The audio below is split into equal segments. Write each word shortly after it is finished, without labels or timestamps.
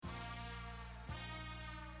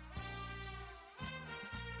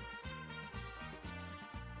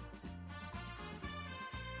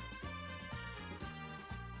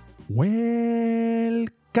Welcome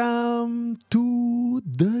to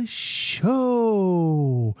the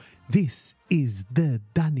show. This is the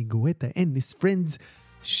Danny Guetta and his friends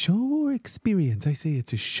show or experience. I say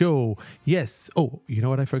it's a show. Yes. Oh, you know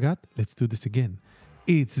what I forgot? Let's do this again.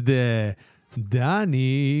 It's the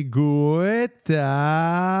Danny Guetta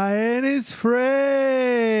and his friends.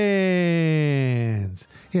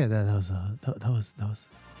 Yeah, that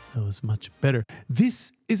was much better.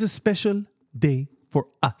 This is a special day for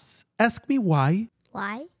us. Ask me why.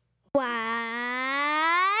 Why?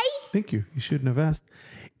 Thank you. You shouldn't have asked.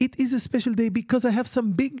 It is a special day because I have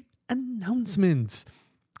some big announcements.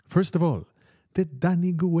 First of all, the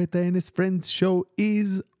Danny Guetta and his friends show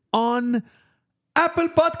is on Apple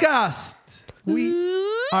Podcast. We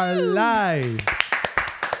are live.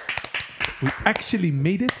 We actually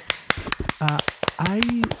made it.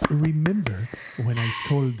 I remember when I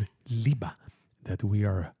told Liba that we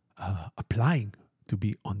are applying to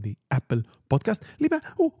be on the Apple Podcast. Liba,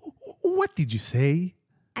 what did you say?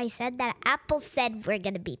 I said that Apple said we're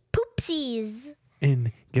going to be poopsies.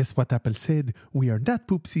 And guess what Apple said? We are not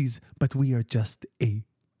poopsies, but we are just a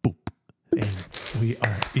poop. And we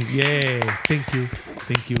are, yay. Thank you,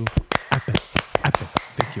 Apple.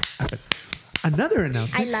 Thank you, Apple. Another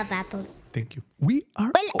announcement. I love apples. Thank you. We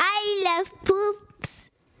are. Well, I love poops.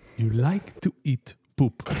 You like to eat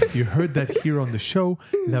poop. You heard that here on the show.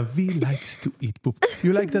 Lavi likes to eat poop.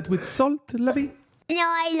 You like that with salt, Lavi? No,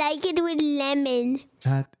 I like it with lemon.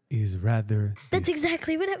 That is rather That's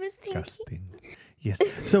exactly what I was thinking. disgusting. Yes.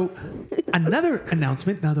 So, another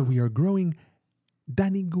announcement now that we are growing,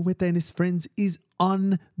 Danny Guetta and his friends is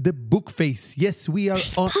on the book face. Yes, we are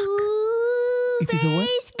on. It is a what?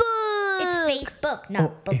 It's Facebook,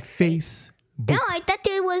 not book. A face book. No, I thought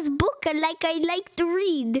it was book, like I like to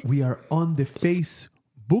read. We are on the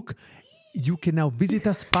Facebook. You can now visit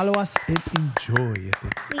us, follow us, and enjoy it.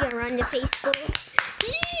 We are on the Facebook.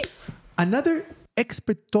 Another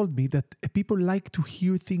expert told me that people like to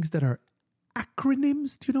hear things that are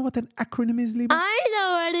acronyms. Do you know what an acronym is, Liba? I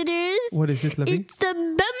know what it is. What is it, Lavi? It's a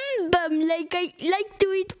bum. Like I like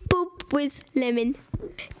to eat poop with lemon.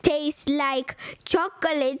 Tastes like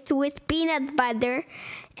chocolate with peanut butter.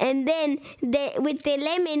 And then with the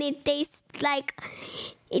lemon, it tastes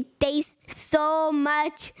so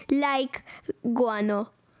much like guano.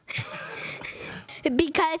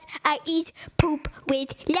 Because I eat poop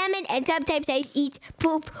with lemon, and sometimes I eat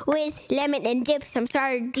poop with lemon and dip some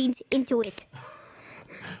sardines into it.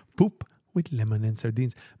 Poop with lemon and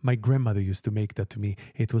sardines. My grandmother used to make that to me.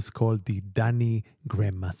 It was called the Danny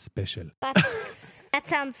Grandma Special. That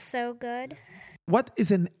sounds so good. What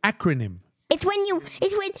is an acronym? It's when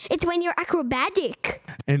you're acrobatic.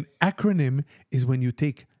 An acronym is when you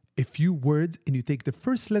take a few words and you take the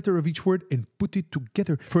first letter of each word and put it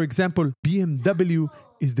together. For example, BMW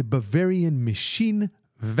is the Bavarian Machine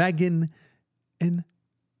Wagen, and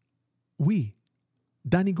we,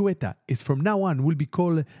 Danny Guetta, is from now on will be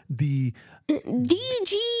called the DGHIF.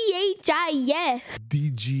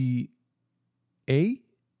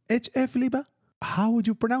 DGAHF, Liba? How would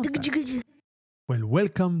you pronounce that? Well,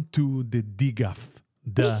 welcome to the DGAF.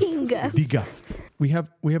 The DGAF. We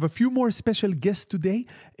have a few more special guests today.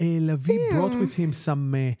 Lavi brought with him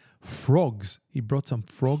some frogs. He brought some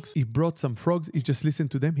frogs. You just listen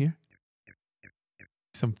to them here.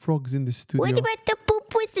 Some frogs in the studio. What about the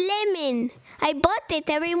poop with lemon? I bought it.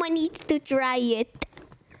 Everyone needs to try it.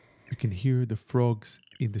 You can hear the frogs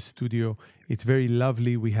in the studio. It's very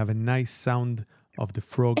lovely. We have a nice sound of the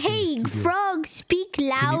frogs in the studio. Hey, frogs, speak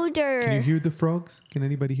louder. Can you hear the frogs? Can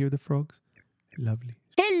anybody hear the frogs? Lovely.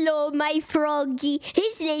 Hello, my froggy.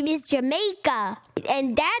 His name is Jamaica.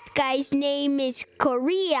 And that guy's name is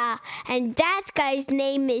Korea. And that guy's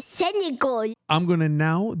name is Senegal. I'm going to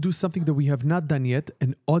now do something that we have not done yet.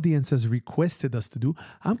 An audience has requested us to do.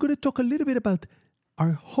 I'm going to talk a little bit about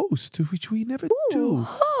our host, which we never do.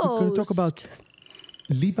 Host. We're going to talk about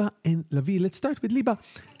Liba and Lavi. Let's start with Liba.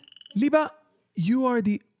 Liba, you are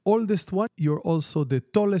the oldest one. You're also the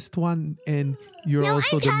tallest one, and you're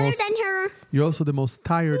also I'm the taller most. than her. You're also the most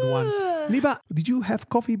tired one. Liba, did you have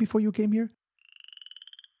coffee before you came here?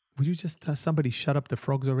 Would you just somebody shut up the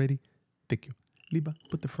frogs already? Thank you. Liba,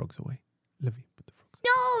 put the frogs away. Lavi, put the frogs.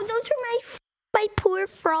 No, those are my poor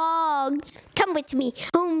frogs. Come with me.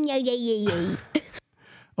 Yeah.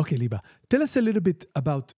 Okay, Liba, tell us a little bit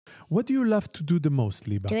about what do you love to do the most,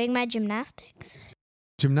 Liba? Doing my gymnastics.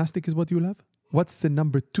 Gymnastic is what you love? What's the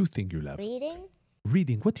number 2 thing you love? Reading.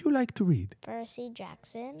 Reading. What do you like to read? Percy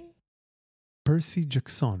Jackson. Percy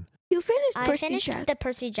Jackson. You finished I Percy finished Jackson. the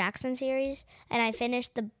Percy Jackson series, and I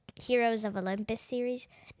finished the Heroes of Olympus series.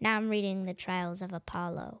 Now I'm reading the Trials of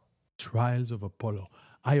Apollo. Trials of Apollo.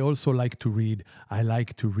 I also like to read. I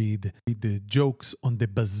like to read the jokes on the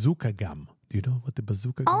bazooka gum. Do you know what the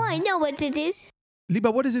bazooka gum Oh, is? I know what it is.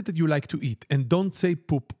 Liba, what is it that you like to eat? And don't say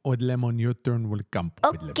poop or lemon. Your turn will come.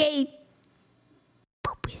 Poop with lemon. Okay.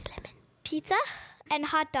 Poop with lemon. Pizza and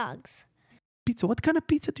hot dogs. Pizza. What kind of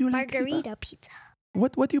pizza do you like? Liba? Margarita pizza.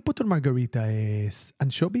 What do you put on margarita?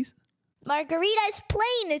 Anchovies? Margarita is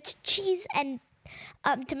plain. It's cheese and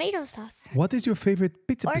tomato sauce. What is your favorite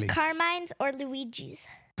pizza Or place? Carmine's or Luigi's.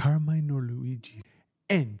 Carmine or Luigi.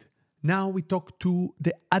 And now we talk to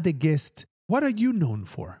the other guest. What are you known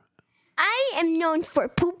for? I am known for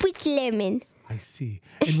poop with lemon. I see.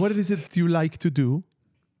 And what is it you like to do?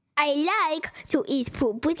 I like to eat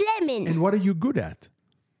poop with lemon. And what are you good at?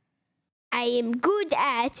 I am good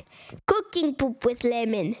at cooking poop with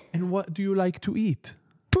lemon. And what do you like to eat?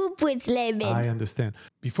 Poop with lemon. I understand.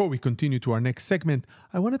 Before we continue to our next segment,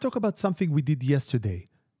 I want to talk about something we did yesterday.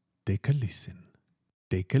 Take a listen.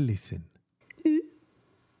 Take a listen.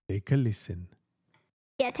 Take a listen.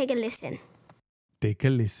 Yeah, take a listen. Take a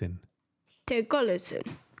listen. Take a listen.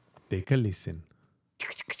 Take a listen.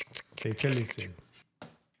 Take a listen.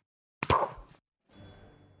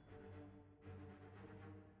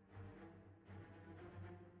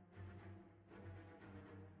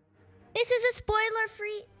 This is a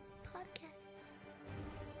spoiler-free podcast.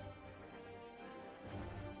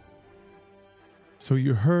 So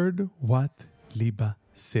you heard what Liba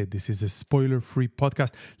said. This is a spoiler-free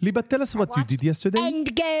podcast. Liba, tell us what you did yesterday.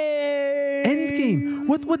 Endgame. Endgame.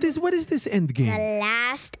 What is this Endgame? The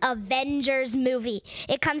last Avengers movie.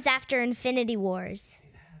 It comes after Infinity Wars.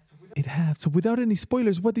 It has. So without any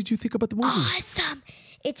spoilers, what did you think about the movie? Awesome.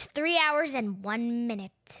 It's 3 hours and 1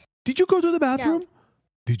 minute. Did you go to the bathroom?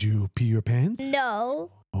 Did you pee your pants?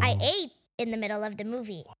 No. I ate in the middle of the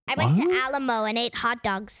movie. I went to What? Alamo and ate hot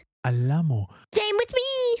dogs. Alamo. Same with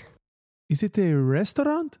me. Is it a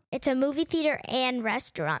restaurant? It's a movie theater and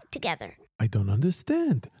restaurant together. I don't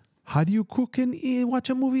understand. How do you cook and watch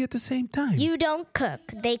a movie at the same time? You don't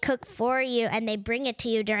cook. They cook for you and they bring it to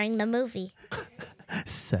you during the movie.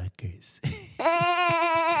 Suckers.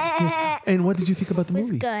 And what did you think about the It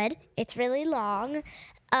was movie? good. It's really long.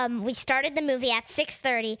 We started the movie at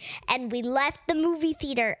 6:30 and we left the movie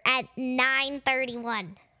theater at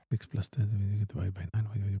 9:31. 6 plus 10 divided by 9.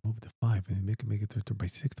 We move the 5 and make it by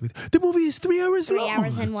 6. The movie is 3 hours 3 long.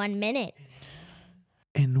 hours and 1 minute.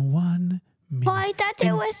 And 1 minute. Oh, I thought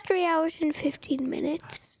it was 3 hours and 15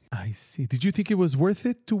 minutes. I see. Did you think it was worth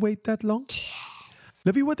it to wait that long? Yes.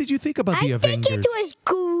 Lovey, what did you think about the I think Avengers? it was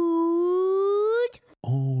good.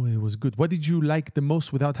 Oh, it was good. What did you like the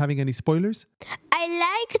most without having any spoilers? I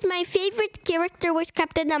liked my favorite character was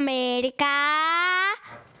Captain America.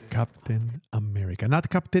 Captain America. Not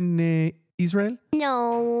Captain Israel?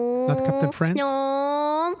 No. Not Captain France?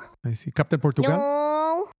 No. I see. Captain Portugal?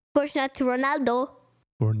 No. Of course not Ronaldo.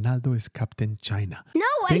 Ronaldo is Captain China. No,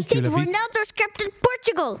 Thank I you, said Lavi. Ronaldo's Captain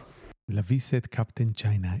Portugal. Lavi said Captain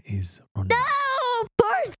China is Ronaldo. No,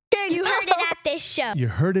 Portugal. You heard it at this show. You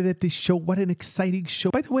heard it at this show. What an exciting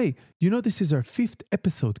show. By the way, you know this is our 5th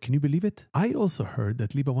episode. Can you believe it? I also heard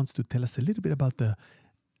that Liba wants to tell us a little bit about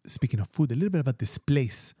speaking of food, a little bit about this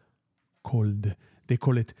place called, they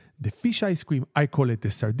call it the fish ice cream. I call it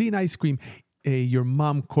the sardine ice cream. Your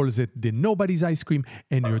mom calls it the nobody's ice cream.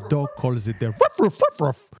 And your dog calls it the ruff, ruff, ruff,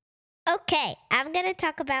 ruff. Okay, I'm going to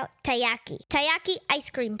talk about Taiyaki. Taiyaki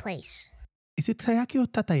ice cream place. Is it Taiyaki or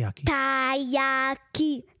Tatayaki?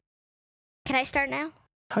 Taiyaki. Can I start now?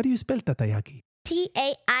 How do you spell Tatayaki?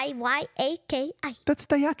 Taiyaki. That's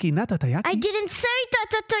Taiyaki, not Tatayaki. I didn't say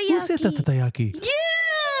Taiyaki. Who said Tatayaki? You!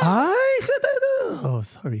 I said that. Oh,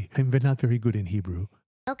 sorry. I'm not very good in Hebrew.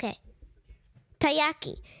 Okay.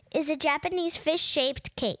 Taiyaki is a Japanese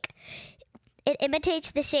fish-shaped cake. It imitates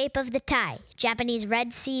the shape of the tai, Japanese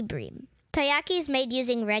red sea bream. Taiyaki is made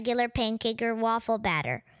using regular pancake or waffle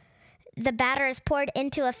batter. The batter is poured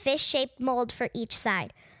into a fish-shaped mold for each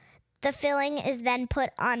side. The filling is then put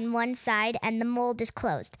on one side and the mold is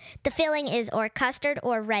closed. The filling is or custard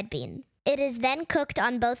or red bean. It is then cooked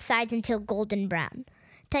on both sides until golden brown.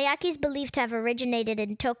 Taiyaki is believed to have originated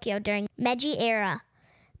in Tokyo during Meiji era,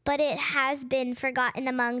 but it has been forgotten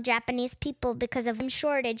among Japanese people because of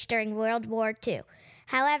shortage during World War II.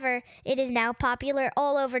 However, it is now popular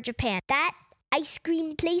all over Japan. That ice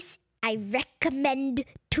cream place I recommend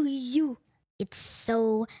to you. It's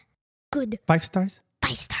so good. 5 stars?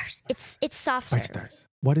 5 stars. It's soft serve. 5 stars.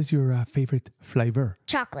 What is your favorite flavor?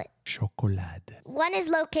 Chocolate. Chocolate. One is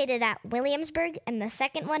located at Williamsburg, and the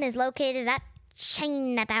second one is located at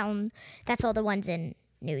Chinatown. That's all the ones in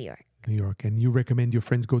New York. New York. And you recommend your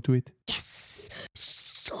friends go to it? Yes.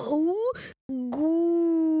 So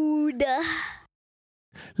good.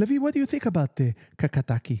 Levi, what do you think about the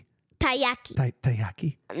kakataki? Taiyaki.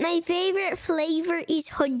 Taiyaki? My favorite flavor is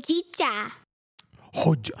hojicha.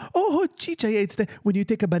 Hojicha. Yeah, it's when you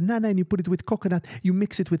take a banana and you put it with coconut, you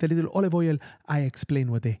mix it with a little olive oil. I explain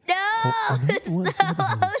what they... No! What-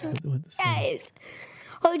 Guys,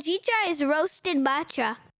 hojicha is roasted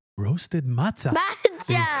matcha. Roasted matzah.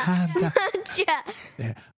 They Matcha! have that.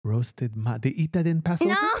 Matcha! Roasted They eat that in Passover?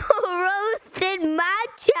 No, roasted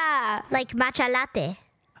matcha! Like matcha latte.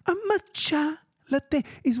 A matcha latte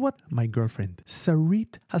is what my girlfriend,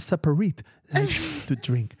 Sarit Hasaparit, likes to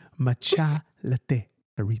drink. Matcha latte.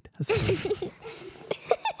 Sarit Hasaparit.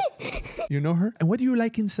 You know her? And what do you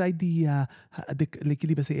like inside the like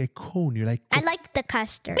Liba say, a cone? You like... I like the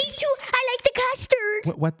custard. Me too! I like the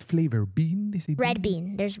custard! What flavor? Bean? They say Red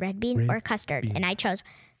bean. There's red bean Red or custard. bean. And I chose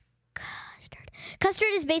custard. Custard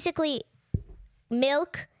is basically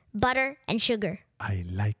milk, butter, and sugar. I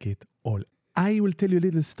like it all. I will tell you a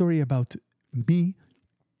little story about me.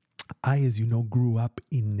 I, as you know, grew up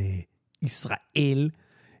in Israel.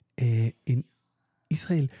 In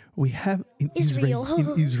Israel, we have in Israel.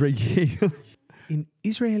 In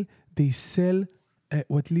Israel, they sell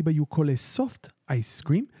what Liba you call a soft ice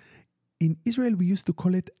cream. In Israel, we used to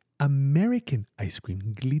call it American ice cream,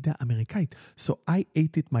 Glida Amerikait. So I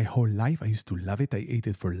ate it my whole life. I used to love it. I ate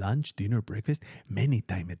it for lunch, dinner, breakfast, many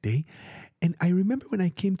times a day. And I remember when I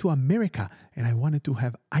came to America and I wanted to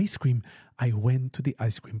have ice cream, I went to the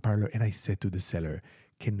ice cream parlor and I said to the seller,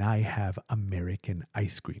 "Can I have American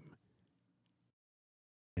ice cream?"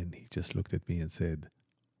 And he just looked at me and said,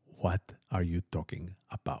 "What are you talking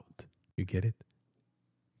about? You get it?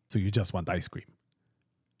 So you just want ice cream?"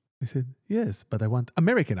 I said, "Yes, but I want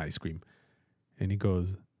American ice cream." And he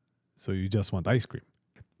goes, "So you just want ice cream?"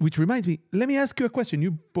 Which reminds me, let me ask you a question.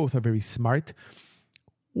 You both are very smart.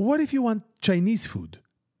 What if you want Chinese food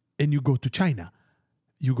and you go to China?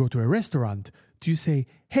 You go to a restaurant. Do you say,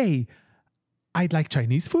 "Hey, I'd like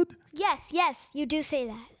Chinese food"? Yes, you do say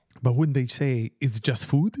that. But wouldn't they say it's just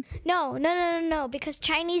food? No, because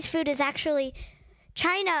Chinese food is actually...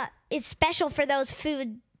 China is special for those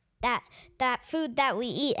food that food that we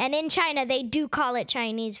eat. And in China, they do call it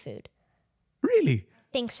Chinese food. Really?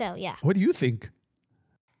 Think so, yeah. What do you think?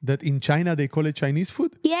 That in China they call it Chinese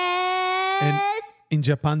food? Yes! And in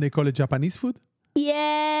Japan they call it Japanese food?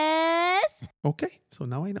 Yes! Okay, so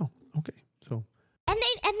now I know. Okay, so And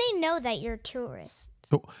they know that you're tourists.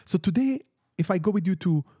 so today, if I go with you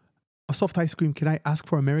to a soft ice cream, can I ask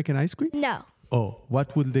for American ice cream? No, Oh,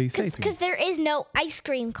 what will they say to me? because there is no ice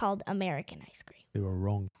cream called American ice cream. They were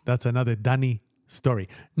wrong. That's another Danny story.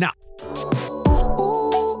 Now,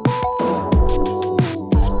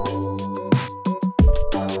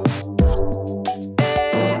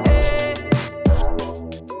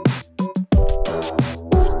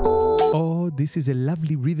 oh, this is a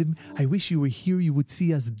lovely rhythm. I wish you were here. You would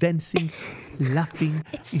see us dancing, laughing.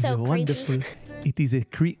 It's so wonderful. It is a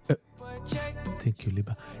thank you,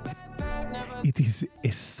 Liba. It is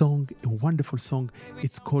a song, a wonderful song.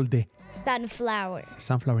 It's called the Sunflower.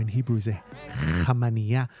 Sunflower in Hebrew is a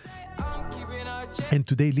chamaniya. And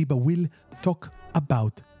today, Liba will talk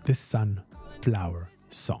about the Sunflower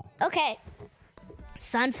song. Okay.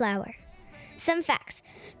 Sunflower. Some facts.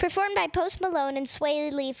 Performed by Post Malone and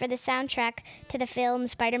Sway Lee for the soundtrack to the film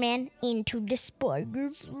Spider-Man Into the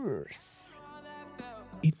Spider-Verse.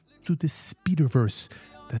 Into the Spider-Verse.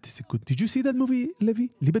 That is a good... Did you see that movie, Levi?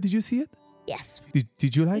 Liba, did you see it? Yes.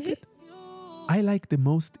 Did you like it? I like the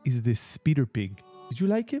most is the Spider Pig. Did you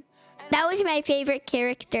like him? That was my favorite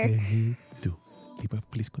character. Me too. Liba,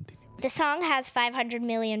 please continue. The song has 500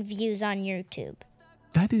 million views on YouTube.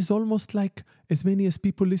 That is almost like as many as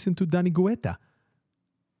people listen to Danny Guetta.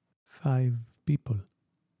 5 people.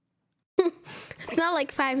 It's not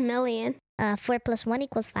like 5 million. 4 + 1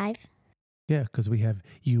 = 5. Yeah, because we have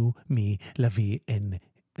you, me, Lavi, and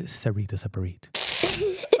Sarita Saparit.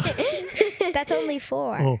 That's only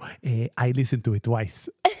 4. Oh, I listened to it twice.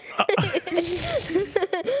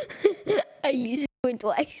 I used it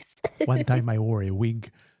twice. One time I wore a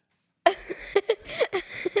wig.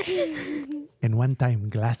 And one time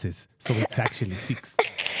glasses. So it's actually 6.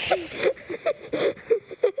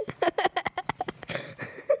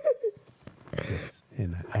 Yes,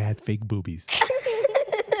 and I had fake boobies.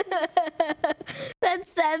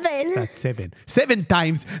 That's 7. That's 7. 7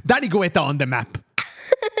 times Danny Guetta on the map.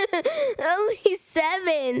 Only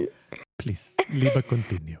 7. Please, Liba,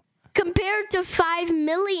 continue. Compared to 5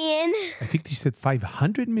 million. I think she said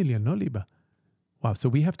 500 million, no, Liba? Wow, so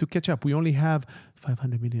we have to catch up. We only have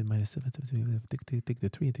 500 million minus 7. Take the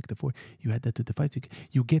 3 and take the 4. You add that to the 5.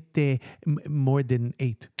 You get more than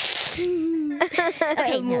 8.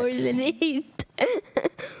 Okay, More notes. than 8.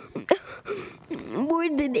 More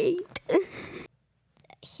than 8.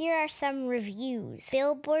 Here are some reviews.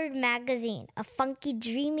 Billboard Magazine, a funky,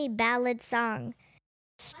 dreamy ballad song.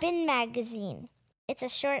 Spin Magazine, it's a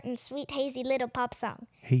short and sweet, hazy little pop song.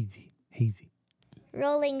 Hazy.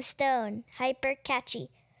 Rolling Stone, hyper catchy.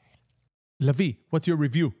 Lavi, what's your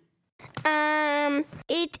review?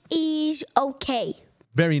 It is okay.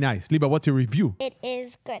 Very nice. Liba, what's your review? It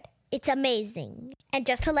is good. It's amazing. And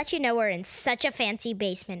just to let you know, we're in such a fancy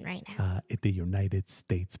basement right now. At the United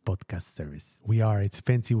States Podcast Service. It's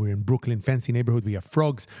fancy. We're in Brooklyn, fancy neighborhood. We have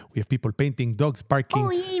frogs. We have people painting, dogs barking. Oh,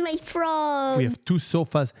 yay, my frog. We have 2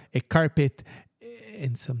 sofas, a carpet,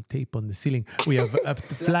 and some tape on the ceiling. We have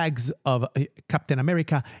flags of Captain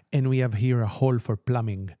America, and we have here a hole for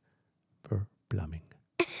plumbing.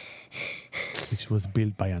 Which was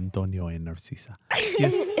built by Antonio and Narcisa.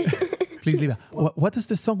 Yes. Please, Liba, what does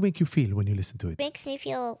the song make you feel when you listen to it? Makes me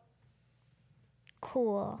feel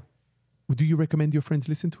cool. Do you recommend your friends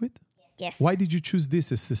listen to it? Yes. Why did you choose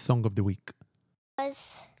this as the song of the week?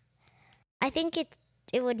 Because I think it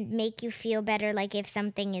would make you feel better, like if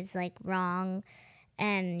something is like wrong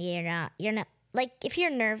and you're not like if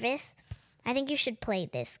you're nervous, I think you should play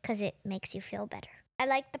this because it makes you feel better. I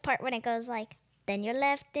like the part when it goes like, then you're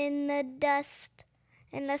left in the dust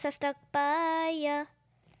unless I stuck by ya.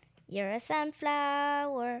 You're a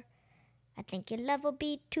sunflower. I think your love will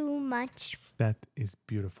be too much. That is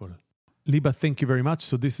beautiful. Liba, thank you very much.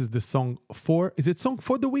 So this is the song is it song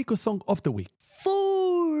for the week or song of the week?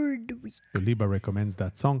 For the week. So Liba recommends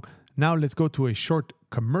that song. Now let's go to a short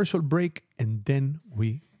commercial break and then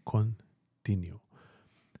we continue.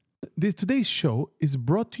 Today's show is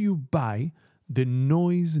brought to you by the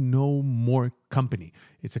Noise No More Company.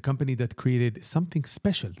 It's a company that created something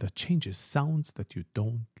special that changes sounds that you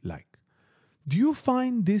don't like. Do you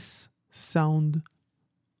find this sound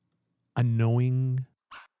annoying?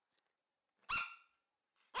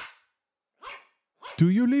 Do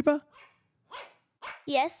you, Liba?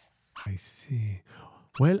 Yes. I see.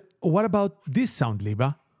 Well, what about this sound,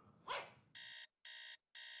 Liba?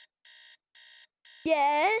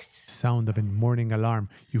 Yes. Sound of a morning alarm.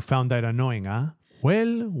 You found that annoying, huh?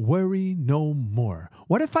 Well, worry no more.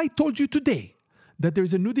 What if I told you today that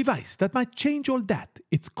there's a new device that might change all that?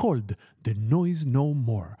 It's called the Noise No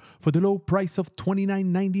More. For the low price of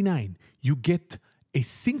 $29.99, you get a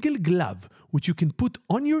single glove which you can put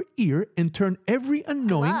on your ear and turn every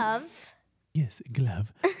annoying... Glove? Yes, a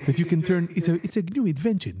glove that you can turn. It's a new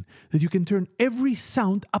invention that you can turn every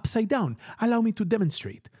sound upside down. Allow me to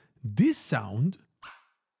demonstrate. This sound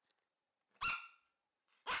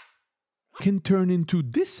can turn into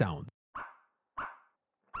this sound.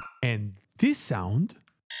 And this sound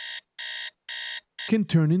can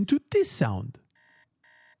turn into this sound.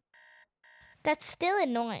 That's still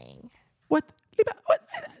annoying. What?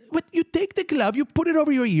 What? You take the glove, you put it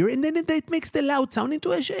over your ear, and then it makes the loud sound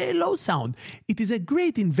into a low sound. It is a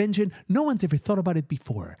great invention. No one's ever thought about it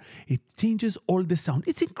before. It changes all the sound.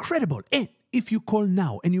 It's incredible. And if you call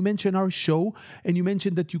now and you mention our show and you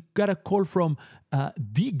mention that you got a call from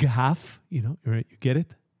DGAF, you get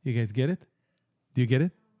it? You guys get it? Do you get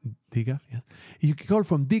it? DGAF, yes. You can call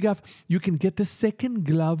from DGAF. You can get the second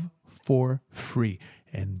glove for free.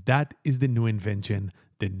 And that is the new invention,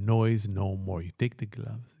 the Noise No More. You take the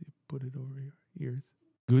gloves, you put it over your ears.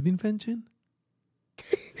 Good invention?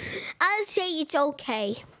 I'll say it's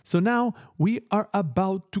okay. So now we are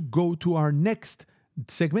about to go to our next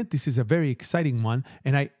segment. This is a very exciting one.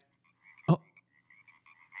 And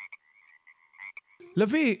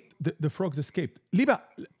Lavi, the frogs escaped. Liba,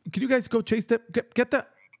 can you guys go chase them? Get the...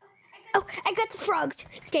 Oh, I got the frogs.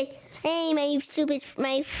 Okay. Hey, my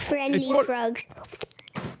friendly It's frogs.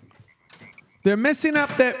 They're messing up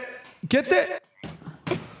the... Get the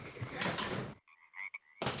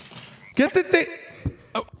thing.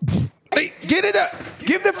 Oh, hey, get it up.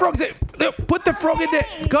 Give the frogs it. Put the frog in there.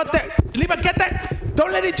 Got that. Liba, get that.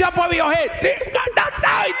 Don't let it jump over your head. No,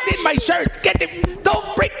 it's in my shirt. Get it.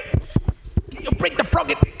 Don't break. You break the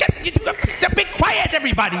frog in. Be quiet,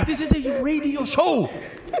 everybody. This is a radio show.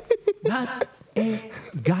 Not a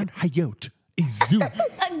Gan Hayot. A zoo.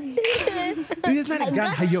 This is not a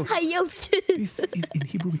Gan Hayot. This is in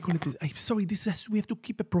Hebrew we call it. I'm sorry. We have to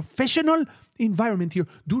keep a professional environment here.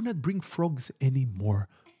 Do not bring frogs anymore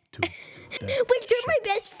to. But they're my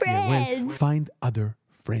best friends. Well, find other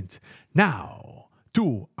friends. Now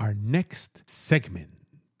to our next segment.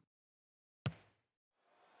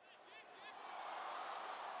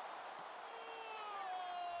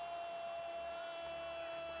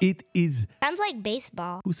 It is. Sounds like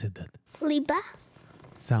baseball. Who said that? Liba?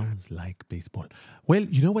 Sounds like baseball. Well,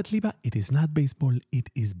 you know what, Liba? It is not baseball. It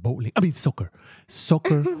is bowling. I mean, soccer.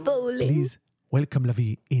 Soccer. Bowling. Please Welcome,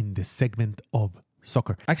 Lavi, in the segment of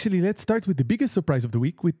soccer. Actually, let's start with the biggest surprise of the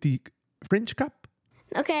week with the French Cup.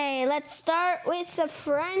 Okay, let's start with the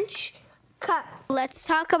French Cup. Let's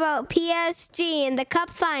talk about PSG in the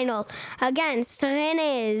cup final against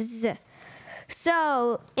Rennes.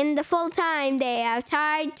 So, in the full time, they have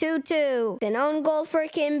tied 2-2. An own goal for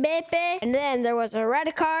Mbappe, and then there was a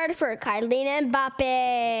red card for Kylian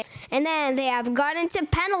Mbappe. And then they have gone into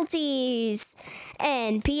penalties.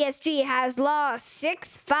 And PSG has lost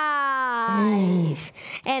 6-5.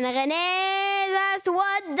 And Rennes has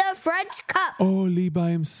won the French Cup. Oh, Liba,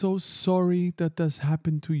 I'm so sorry that has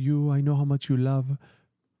happened to you. I know how much you love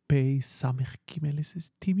Pei Samech Kimelis'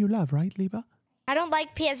 team you love, right, Liba? I don't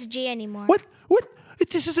like PSG anymore. What?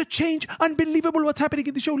 This is a change. Unbelievable what's happening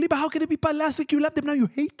in the show. Liba, how can it be bad? Last week you loved them, now you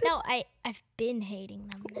hate them? No, I've been hating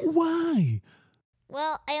them now. Why?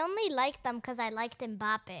 Well, I only liked them because I liked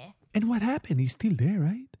Mbappe. And what happened? He's still there,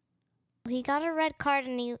 right? He got a red card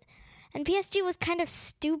and PSG was kind of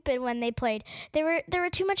stupid when they played. There were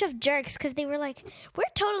too much of jerks because they were like, we're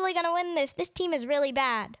totally going to win this. This team is really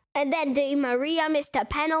bad. And then Di Maria missed a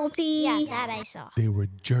penalty. Yeah, that I saw. They were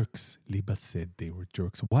jerks. Liba said they were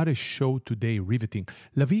jerks. What a show today. Riveting.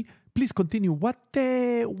 Lavi, please continue. What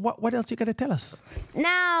else you got to tell us?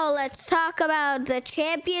 Now let's talk about the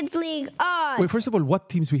Champions League odds. Wait, first of all, what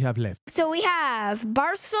teams we have left? So we have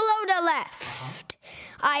Barcelona left,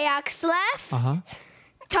 Ajax left,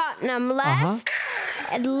 Tottenham left,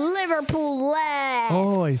 and Liverpool left.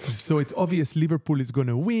 Oh, so it's obvious Liverpool is going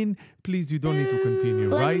to win. Please, you don't need to continue,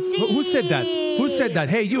 right? Who said that? Who said that?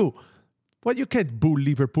 Hey, you. Well, you can't boo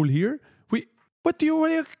Liverpool here.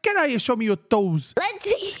 Can I show me your toes? Let's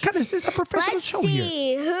see. Is this a professional show here? Let's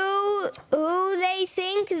see who they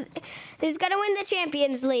think is going to win the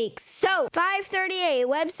Champions League. So, 538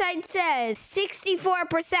 website says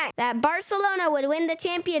 64% that Barcelona would win the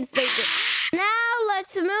Champions League. Now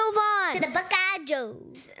let's move on To the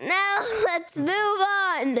Buccaneers. Now let's move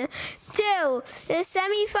on to the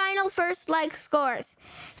semifinal first leg scores.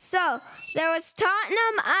 So there was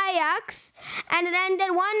Tottenham Ajax, and it ended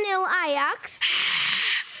 1-0 Ajax.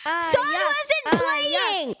 Son wasn't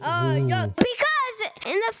playing because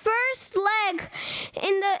in the first leg,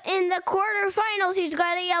 in the quarterfinals, he's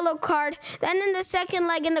got a yellow card. Then in the second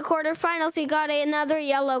leg, in the quarterfinals, he got another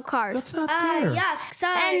yellow card. That's not fair.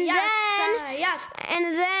 And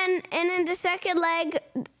in the second leg,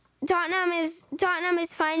 Tottenham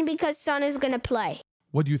is fine because Son is gonna play.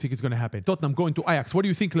 What do you think is going to happen? Tottenham going to Ajax. What do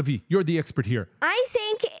you think, Lavi? You're the expert here. I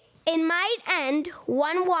think it might end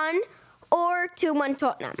 1-1 or 2-1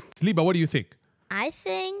 Tottenham. Liba, what do you think? I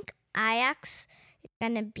think Ajax is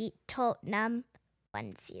going to beat Tottenham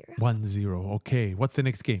 1-0. 1-0. Okay. What's the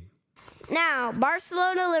next game? Now,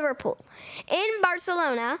 Barcelona-Liverpool. In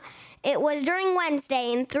Barcelona, it was during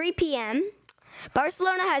Wednesday at 3 p.m.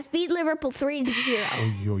 Barcelona has beat Liverpool 3-0.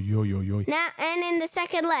 Oy. Now, and in the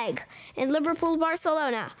second leg, in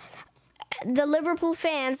Liverpool-Barcelona, the Liverpool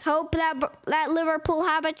fans hope that Liverpool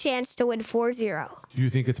have a chance to win 4-0. Do you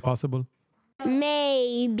think it's possible?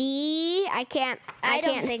 Maybe. I can't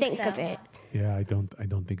don't think so. of it. Yeah, I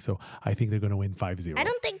don't think so. I think they're going to win 5-0. I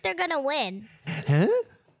don't think they're going to win. Huh?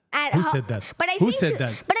 Who said that? Who said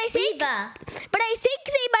that? But I think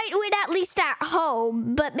they might win at least at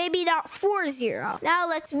home, but maybe not 4-0. Now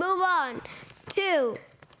let's move on to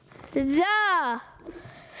the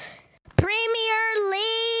Premier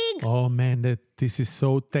League. Oh man, this is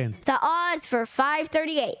so tense. The odds for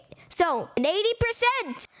 538. So, an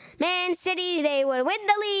 80%. Man City, they would win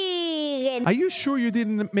the league. And Are you sure you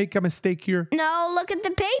didn't make a mistake here? no, look at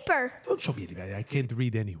the paper. Don't show me. I can't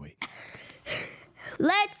read anyway.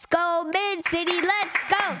 Let's go, Man City. Let's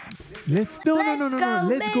go. Let's go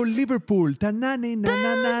Liverpool.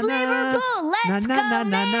 Ta-na-na-na-na-na. Booze, Liverpool. Let's go,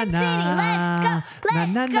 Man City. Let's go.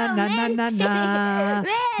 Let's go, Man City.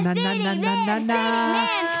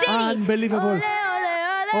 Man City. Unbelievable.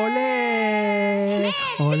 Ole.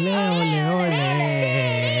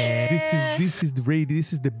 This is the radio.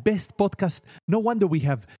 This is the best podcast. No wonder we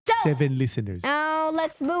have 7 listeners. Now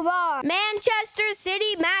let's move on. Manchester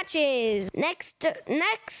City matches. Next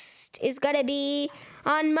is gonna be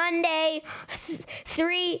on Monday,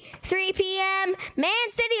 3 p.m.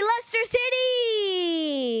 Man City, Leicester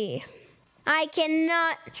City. I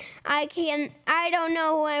don't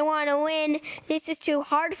know who I want to win. This is too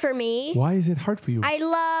hard for me. Why is it hard for you? I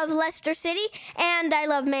love Leicester City and I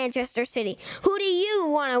love Manchester City. Who do you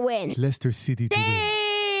want to win? Leicester City to win.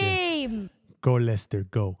 Yes. Go Leicester,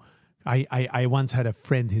 go. I once had a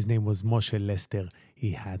friend, his name was Moshe Leicester.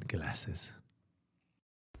 He had glasses.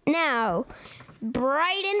 Now,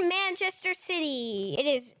 Brighton, Manchester City. It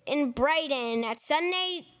is in Brighton at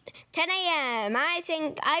Sunday 10 a.m.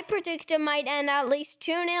 I predict it might end at least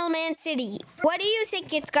 2-0 Man City. What do you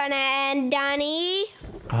think it's gonna end, Donnie?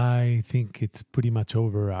 I think it's pretty much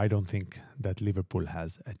over. I don't think that Liverpool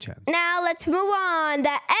has a chance. Now let's move on.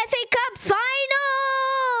 The FA Cup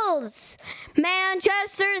Finals!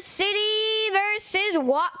 Manchester City versus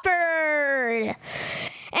Watford.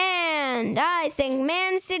 And I think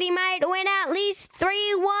Man City might win at least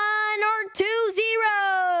 3-1 or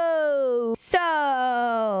 2-0.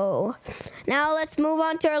 So, now let's move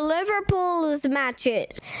on to Liverpool's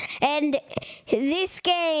matches. And this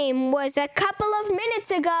game was a couple of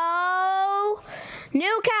minutes ago.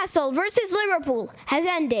 Newcastle versus Liverpool has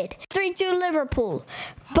ended. 3-2 Liverpool.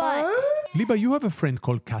 But Liba, you have a friend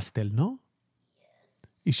called Castel, no?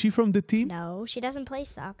 Is she from the team? No, she doesn't play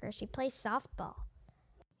soccer. She plays softball.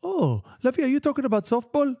 Oh, Lavi, are you talking about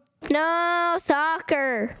softball? no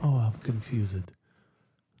soccer. Oh, I'm confused.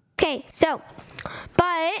 Okay, so,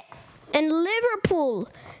 but in Liverpool,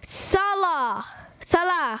 Salah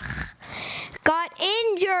got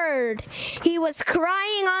injured. He was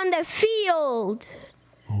crying on the field.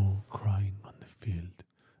 Oh, crying on the field.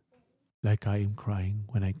 Like I am crying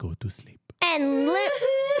when I go to sleep. And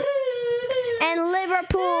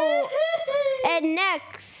Liverpool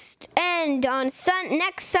next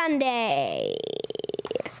Sunday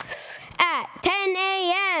at 10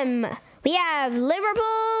 a.m. we have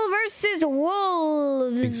Liverpool versus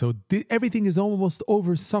Wolves. So everything is almost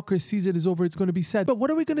over. Soccer season is over. It's going to be sad. But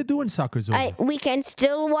what are we going to do when soccer's over? We can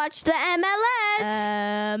still watch the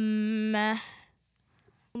MLS.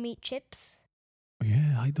 Meat chips.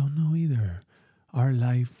 Yeah, I don't know either. Our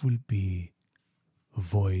life will be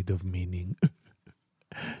void of meaning.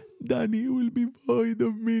 Danny will be void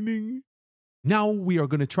of meaning. Now we are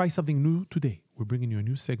going to try something new today. We're bringing you a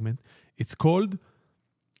new segment. It's called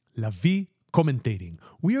La Vie Commentating.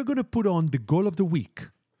 We are going to put on the goal of the week.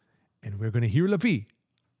 And we're going to hear La Vie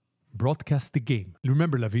broadcast the game.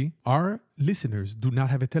 Remember, La Vie, our listeners do not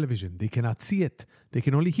have a television. They cannot see it. They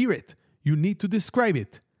can only hear it. You need to describe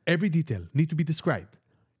it. Every detail needs to be described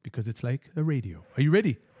because it's like a radio. Are you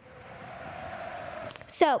ready?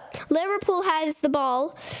 So Liverpool has the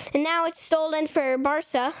ball, and now it's stolen for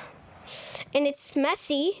Barca, and it's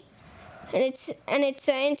Messi, and it's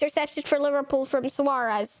intercepted for Liverpool from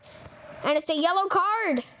Suarez, and it's a yellow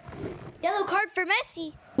card. Yellow card for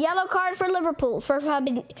Messi. Yellow card for Liverpool for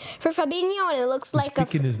Fabinho, and it looks He's like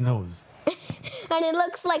picking his nose. and it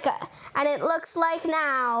looks like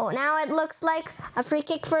a free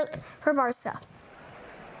kick for Barca.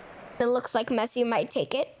 It looks like Messi might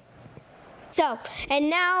take it. So, and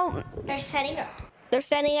now They're setting up. they're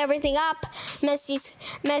setting everything up.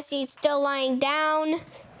 Messi's still lying down.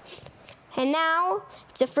 And now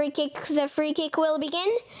it's a free kick. The free kick will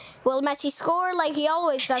begin. Will Messi score like he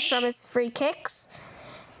always does from his free kicks?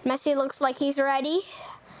 Messi looks like he's ready.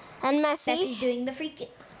 And Messi's doing the free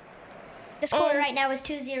kick. The score And- right now is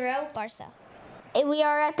 2-0 Barca. we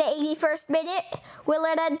are at the 81st minute. Will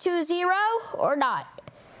it end 2-0 or not?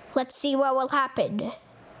 Let's see what will happen.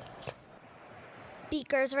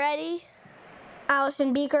 Beaker's ready.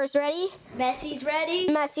 Allison Beaker's ready. Messi's ready.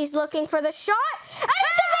 Messi's looking for the shot. And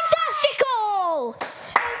it's a fantastic goal!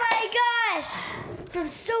 Oh my gosh! From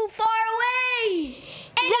so far away!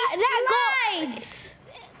 And he slides!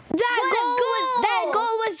 That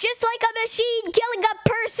goal was just like a machine killing a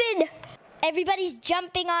person. Everybody's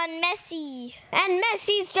jumping on Messi. And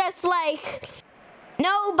Messi's just like,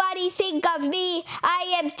 nobody think of me.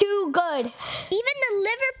 I am too good. Even the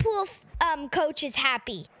Liverpool coach is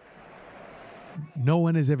happy. No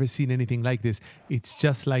one has ever seen anything like this. It's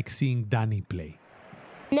just like seeing Danny play.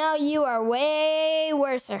 No, you are way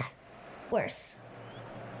worser. Worse.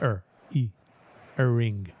 A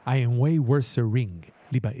ring. I am way worse a ring.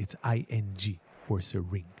 Liba, it's ing. Worse a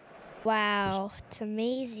ring. Wow, it's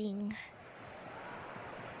amazing.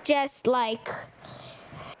 Just like,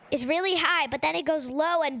 It's really high, but then it goes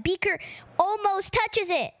low, and Beaker almost touches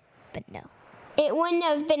it. But no. it wouldn't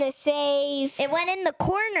have been a save. It went in the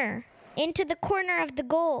corner, into the corner of the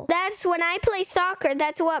goal. That's when I play soccer.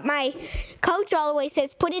 That's what my coach always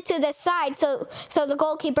says. Put it to the side so the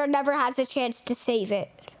goalkeeper never has a chance to save it.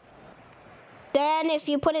 Then if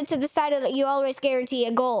you put it to the side, you always guarantee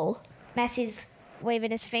a goal. Messi's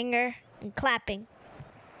waving his finger and clapping.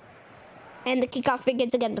 And the kickoff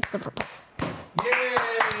begins again with Liverpool.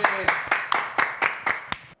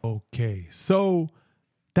 Okay, so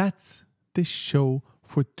that's the show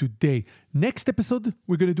for today. Next episode,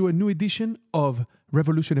 we're going to do a new edition of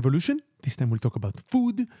Revolution Evolution. This time we'll talk about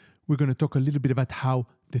food. We're going to talk a little bit about how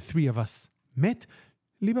the three of us met.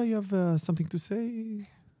 Liba, you have something to say?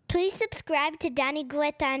 Please subscribe to Danny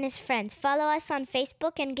Guetta and his friends. Follow us on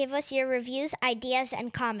Facebook and give us your reviews, ideas,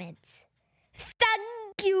 and comments.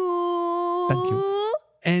 Thank you. Thank you.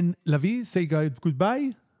 And Lavi, say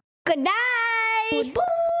goodbye. Good night.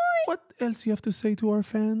 What else you have to say to our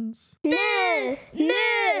fans? No.